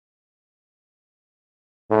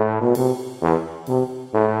Hey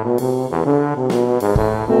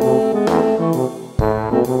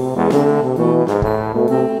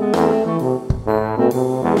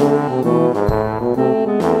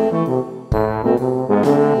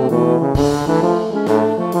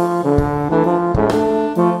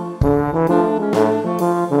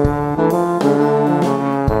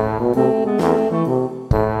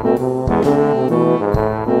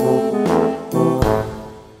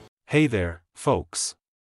there, folks.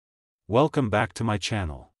 Welcome back to my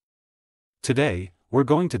channel. Today, we're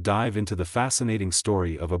going to dive into the fascinating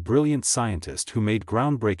story of a brilliant scientist who made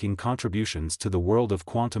groundbreaking contributions to the world of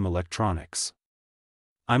quantum electronics.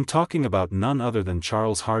 I'm talking about none other than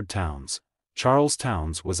Charles Hard Townes. Charles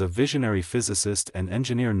Townes was a visionary physicist and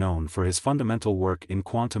engineer known for his fundamental work in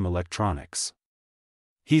quantum electronics.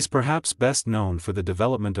 He's perhaps best known for the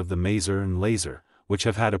development of the maser and laser, which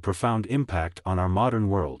have had a profound impact on our modern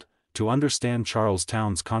world. To understand Charles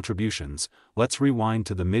Townes' contributions, let's rewind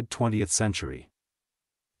to the mid-20th century.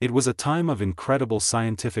 It was a time of incredible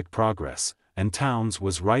scientific progress, and Townes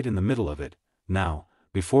was right in the middle of it. Now,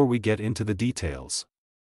 before we get into the details,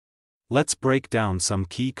 let's break down some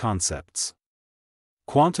key concepts.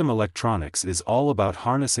 Quantum electronics is all about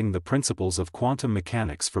harnessing the principles of quantum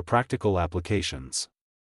mechanics for practical applications.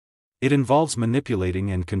 It involves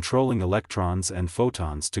manipulating and controlling electrons and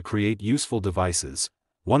photons to create useful devices.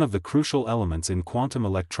 One of the crucial elements in quantum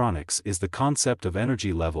electronics is the concept of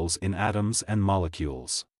energy levels in atoms and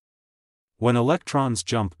molecules. When electrons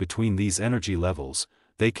jump between these energy levels,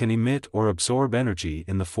 they can emit or absorb energy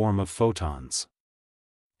in the form of photons.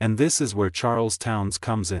 And this is where Charles Townes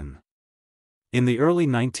comes in. In the early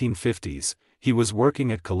 1950s, he was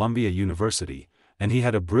working at Columbia University, and he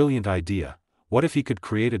had a brilliant idea. What if he could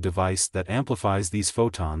create a device that amplifies these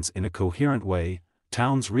photons in a coherent way?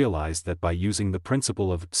 Townes realized that by using the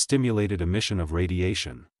principle of stimulated emission of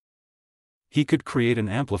radiation, he could create an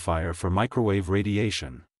amplifier for microwave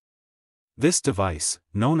radiation. This device,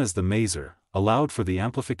 known as the maser, allowed for the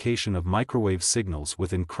amplification of microwave signals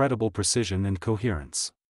with incredible precision and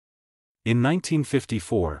coherence. In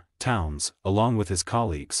 1954, Townes, along with his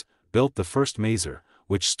colleagues, built the first maser,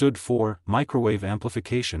 which stood for microwave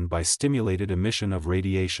amplification by stimulated emission of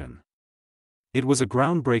radiation. It was a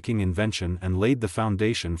groundbreaking invention and laid the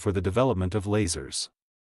foundation for the development of lasers.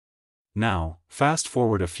 Now, fast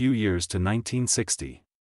forward a few years to 1960.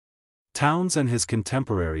 Townes and his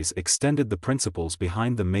contemporaries extended the principles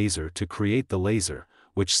behind the maser to create the laser,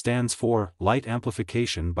 which stands for light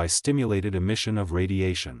amplification by stimulated emission of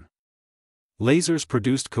radiation. Lasers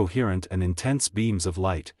produced coherent and intense beams of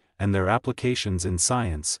light, and their applications in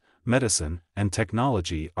science, medicine, and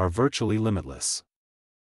technology are virtually limitless.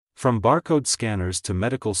 From barcode scanners to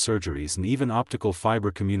medical surgeries and even optical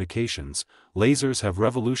fiber communications, lasers have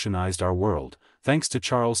revolutionized our world. Thanks to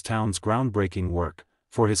Charles Townes' groundbreaking work.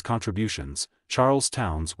 For his contributions, Charles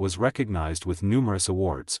Townes was recognized with numerous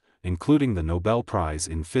awards, including the Nobel Prize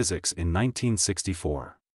in Physics in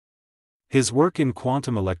 1964. His work in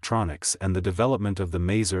quantum electronics and the development of the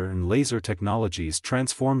maser and laser technologies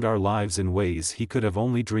transformed our lives in ways he could have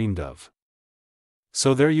only dreamed of.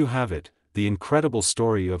 So there you have it, the incredible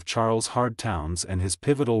story of Charles Hard Townes and his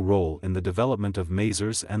pivotal role in the development of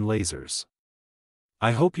masers and lasers.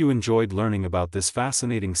 I hope you enjoyed learning about this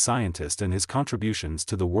fascinating scientist and his contributions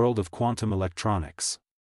to the world of quantum electronics.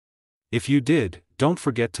 If you did, don't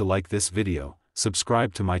forget to like this video,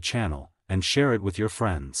 subscribe to my channel, and share it with your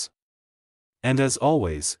friends. And as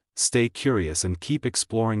always, stay curious and keep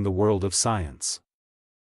exploring the world of science.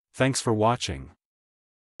 Thanks for watching.